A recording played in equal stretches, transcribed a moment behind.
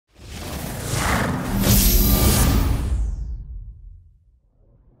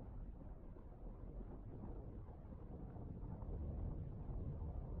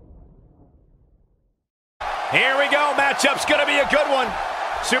Here we go. Matchup's going to be a good one.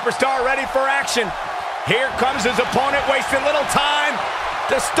 Superstar ready for action. Here comes his opponent, wasting little time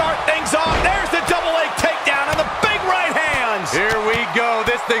to start things off. There's the double leg takedown on the big right hands. Here we go.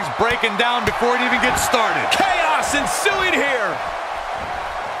 This thing's breaking down before it even gets started. Chaos ensuing here.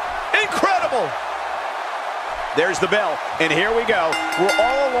 Incredible. There's the bell, and here we go. We're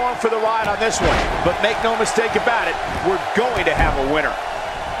all along for the ride on this one, but make no mistake about it, we're going to have a winner.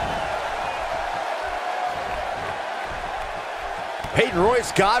 Peyton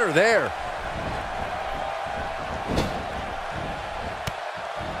Royce got her there.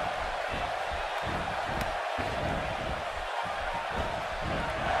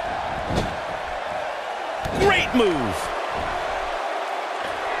 Great move.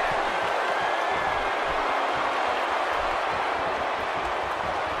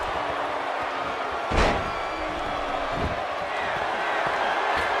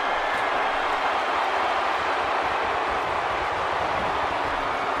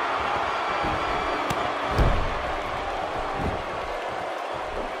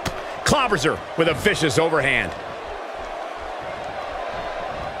 Clobbers her with a vicious overhand.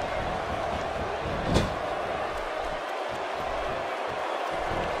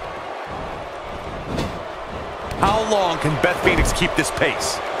 How long can Beth Phoenix keep this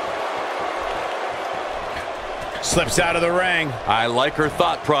pace? Slips out of the ring. I like her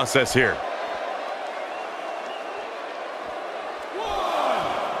thought process here.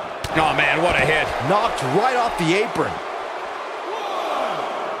 Oh man, what a hit. Knocked right off the apron.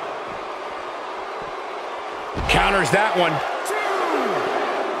 Counters that one.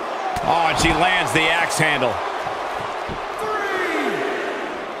 Oh, and she lands the axe handle.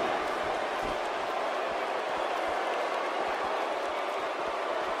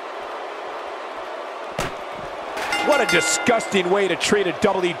 What a disgusting way to treat a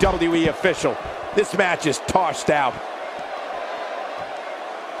WWE official. This match is tossed out.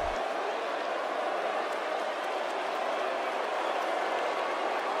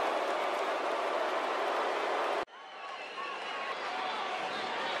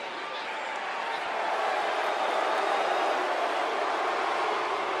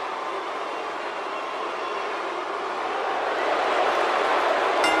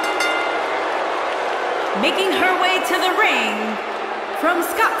 Making her way to the ring, from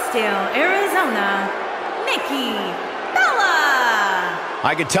Scottsdale, Arizona, Nikki Bella.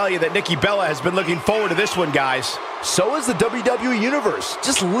 I can tell you that Nikki Bella has been looking forward to this one, guys. So is the WWE Universe.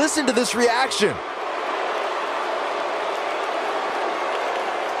 Just listen to this reaction.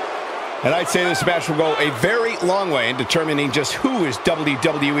 And I'd say this match will go a very long way in determining just who is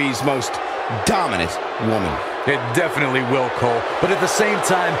WWE's most dominant woman. It definitely will, Cole. But at the same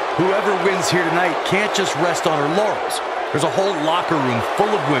time, whoever wins here tonight can't just rest on her laurels. There's a whole locker room full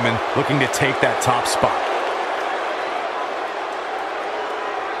of women looking to take that top spot.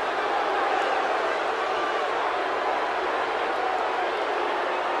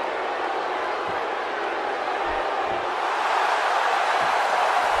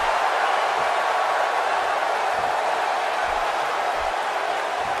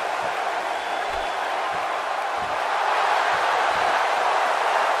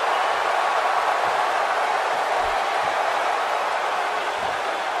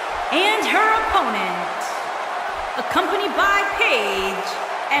 And her opponent, accompanied by Paige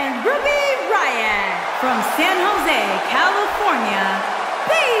and Ruby Riott from San Jose, California,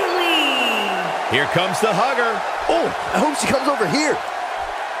 Bayley. Here comes the hugger. Oh, I hope she comes over here.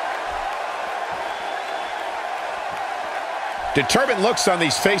 Determined looks on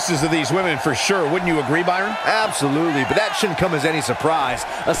these faces of these women for sure. Wouldn't you agree, Byron? Absolutely, but that shouldn't come as any surprise,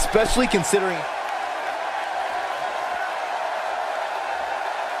 especially considering...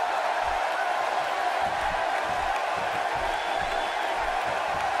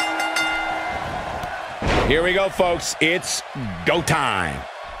 Here we go, folks. It's go time.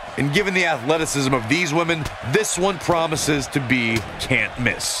 And given the athleticism of these women, this one promises to be can't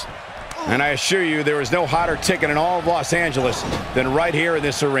miss. And I assure you, there is no hotter ticket in all of Los Angeles than right here in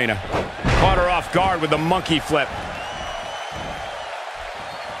this arena. Caught her off guard with the monkey flip.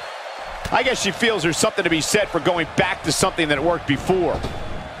 I guess she feels there's something to be said for going back to something that worked before.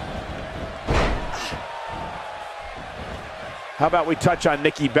 How about we touch on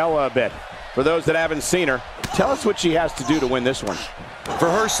Nikki Bella a bit? For those that haven't seen her, tell us what she has to do to win this one. For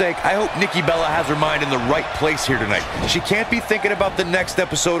her sake, I hope Nikki Bella has her mind in the right place here tonight. She can't be thinking about the next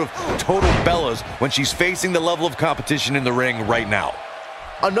episode of Total Bellas when she's facing the level of competition in the ring right now.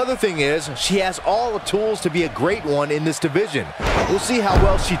 Another thing is, she has all the tools to be a great one in this division. We'll see how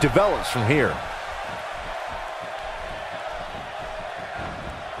well she develops from here.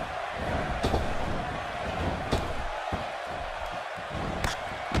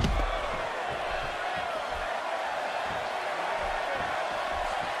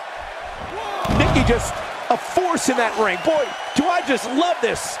 Nikki just a force in that ring. Boy, do I just love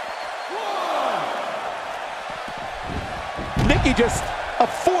this. Nikki just a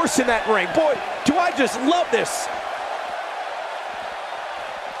force in that ring. Boy, do I just love this.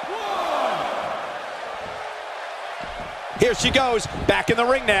 Here she goes, back in the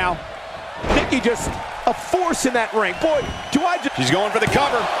ring now. Nikki just a force in that ring. Boy, do I just... She's going for the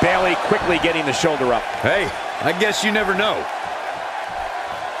cover. Bayley quickly getting the shoulder up. Hey, I guess you never know.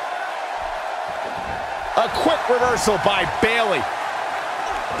 A quick reversal by Bayley.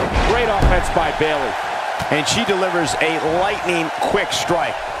 Great offense by Bayley. And she delivers a lightning quick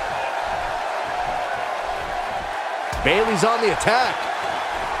strike. Bayley's on the attack.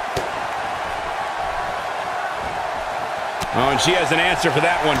 Oh, and she has an answer for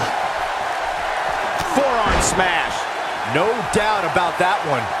that one. Forearm smash. No doubt about that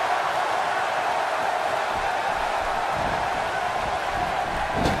one.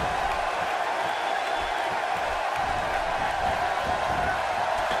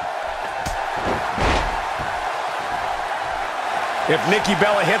 If Nikki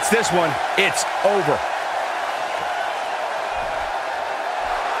Bella hits this one, it's over.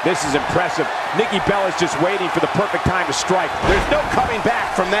 This is impressive. Nikki Bella's just waiting for the perfect time to strike. There's no coming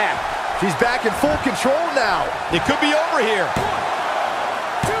back from that. She's back in full control now. It could be over here.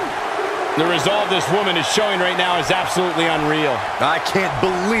 The resolve this woman is showing right now is absolutely unreal. I can't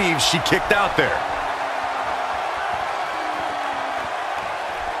believe she kicked out there.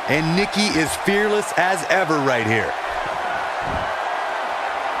 And Nikki is fearless as ever right here.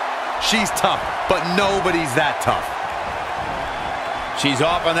 She's tough, but nobody's that tough. She's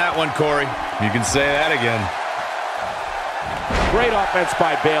off on that one, Corey. You can say that again. Great offense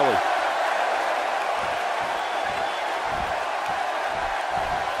by Bayley.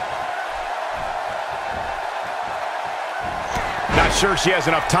 Not sure she has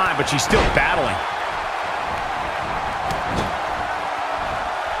enough time, but she's still battling.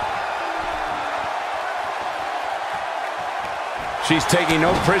 She's taking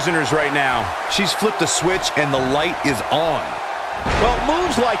no prisoners right now. She's flipped a switch and the light is on. Well,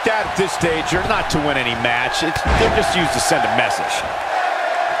 moves like that at this stage are not to win any match. They're just used to send a message.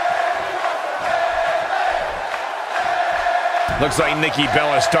 Looks like Nikki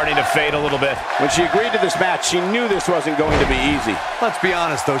Bella is starting to fade a little bit. When she agreed to this match, she knew this wasn't going to be easy. Let's be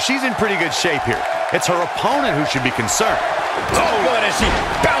honest, though. She's in pretty good shape here. It's her opponent who should be concerned. Oh, good, as she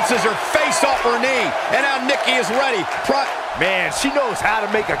bounces her face off her knee. And now Nikki is ready. Man, she knows how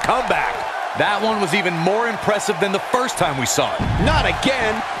to make a comeback. That one was even more impressive than the first time we saw it. Not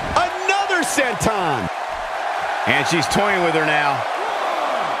again. Another senton. And she's toying with her now.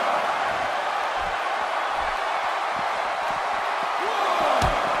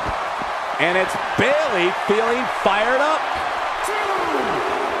 And it's Bayley feeling fired up.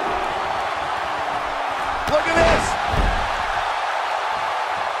 Look at this.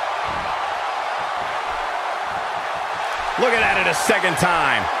 Looking at it a second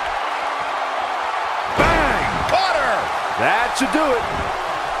time. Bang! Caught her! That should do it.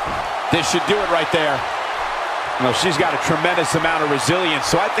 This should do it right there. Well, she's got a tremendous amount of resilience,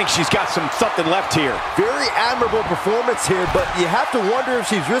 so I think she's got something left here. Very admirable performance here, but you have to wonder if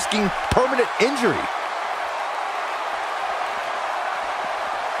she's risking permanent injury.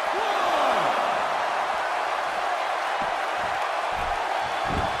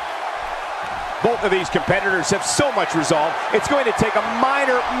 Both of these competitors have so much resolve, it's going to take a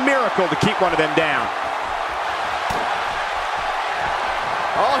minor miracle to keep one of them down.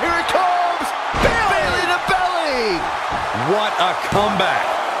 Oh, here it comes! Bayley to belly! What a comeback.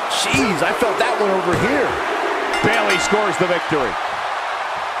 Jeez, I felt that one over here. Bayley scores the victory.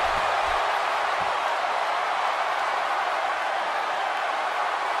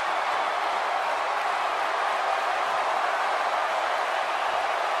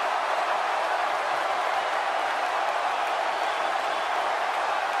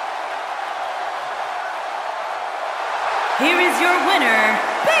 Here is your winner,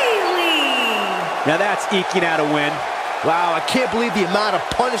 Bayley. Now that's eking out a win. Wow, I can't believe the amount of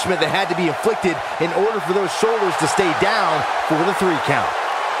punishment that had to be inflicted in order for those shoulders to stay down for the 3 count.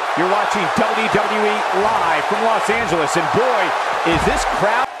 You're watching WWE live from Los Angeles, and boy, is this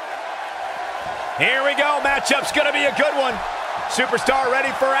crowd... Here we go, matchup's gonna be a good one. Superstar ready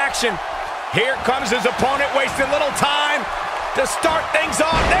for action. Here comes his opponent, wasting little time to start things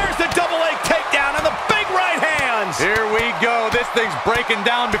off. There's the double leg takedown on the big right hands. Here we go. This thing's breaking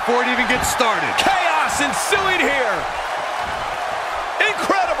down before it even gets started. Chaos ensuing here.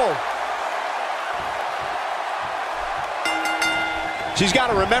 Incredible. She's got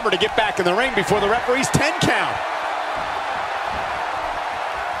to remember to get back in the ring before the referee's 10 count.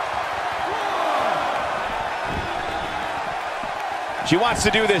 She wants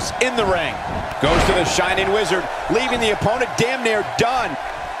to do this in the ring. Goes to the Shining Wizard, leaving the opponent damn near done.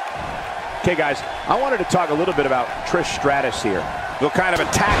 Okay, guys, I wanted to talk a little bit about Trish Stratus here. What kind of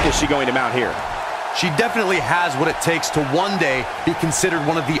attack is she going to mount here? She definitely has what it takes to one day be considered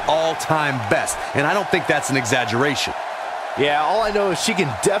one of the all-time best, and I don't think that's an exaggeration. Yeah, all I know is she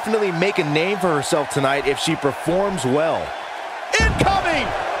can definitely make a name for herself tonight if she performs well. Incoming!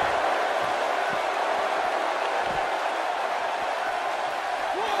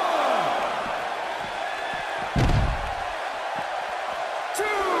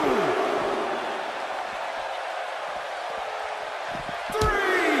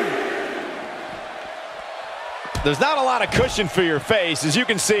 There's not a lot of cushion for your face. As you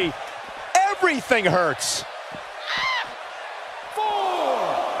can see, everything hurts. 4.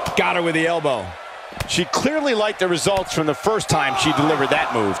 Got her with the elbow. She clearly liked the results from the first time she delivered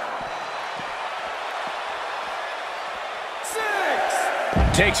that move.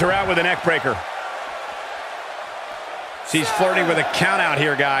 6. Takes her out with a neck breaker. She's flirting with a count out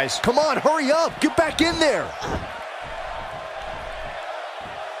here, guys. Come on, hurry up. Get back in there.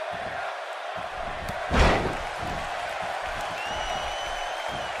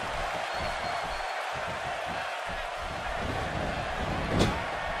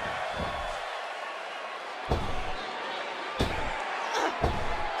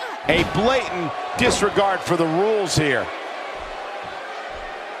 A blatant disregard for the rules here.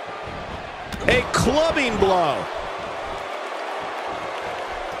 A clubbing blow.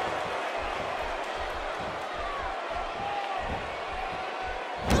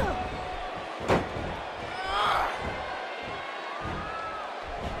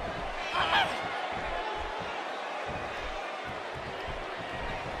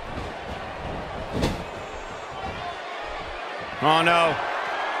 Oh no.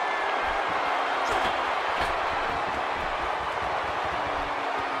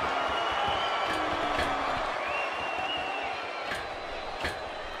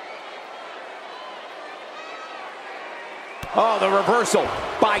 Oh, the reversal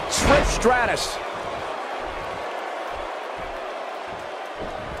by Trish Stratus.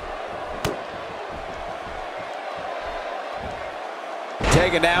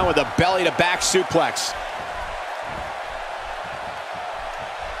 Taken down with a belly-to-back suplex.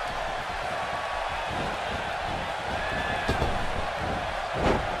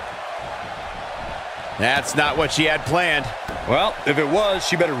 That's not what she had planned. Well, if it was,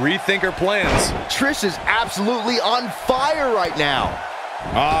 she better rethink her plans. Trish is absolutely on fire right now.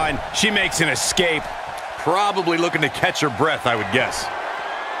 Oh, and she makes an escape. Probably looking to catch her breath, I would guess.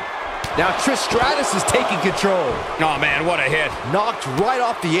 Now Trish Stratus is taking control. Oh, man, what a hit. Knocked right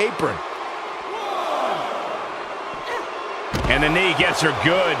off the apron. And the knee gets her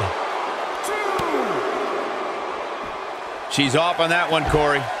good. 2. She's off on that one,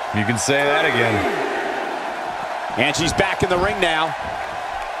 Corey. You can say that again. And she's back in the ring now.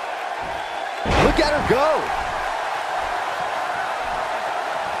 Look at her go.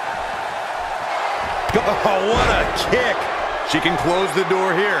 Oh, what a kick. She can close the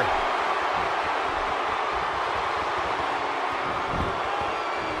door here.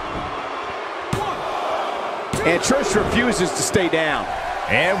 And Trish refuses to stay down.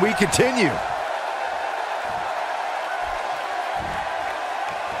 And we continue.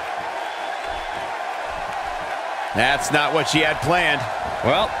 That's not what she had planned.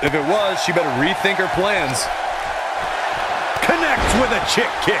 Well, if it was, she better rethink her plans. Connects with a chick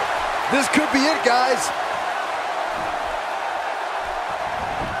kick. This could be it, guys.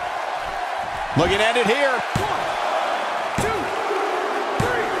 Looking at it here. 1, 2,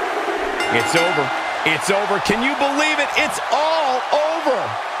 3. It's over. It's over. Can you believe it? It's all over.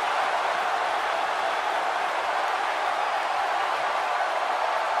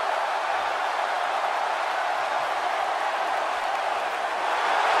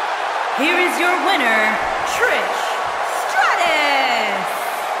 Here is your winner, Trish Stratus.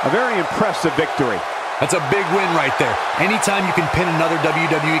 A very impressive victory. That's a big win right there. Anytime you can pin another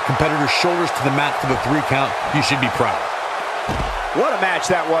WWE competitor's shoulders to the mat for the 3 count, you should be proud. What a match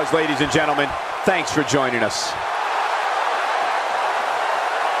that was, ladies and gentlemen. Thanks for joining us.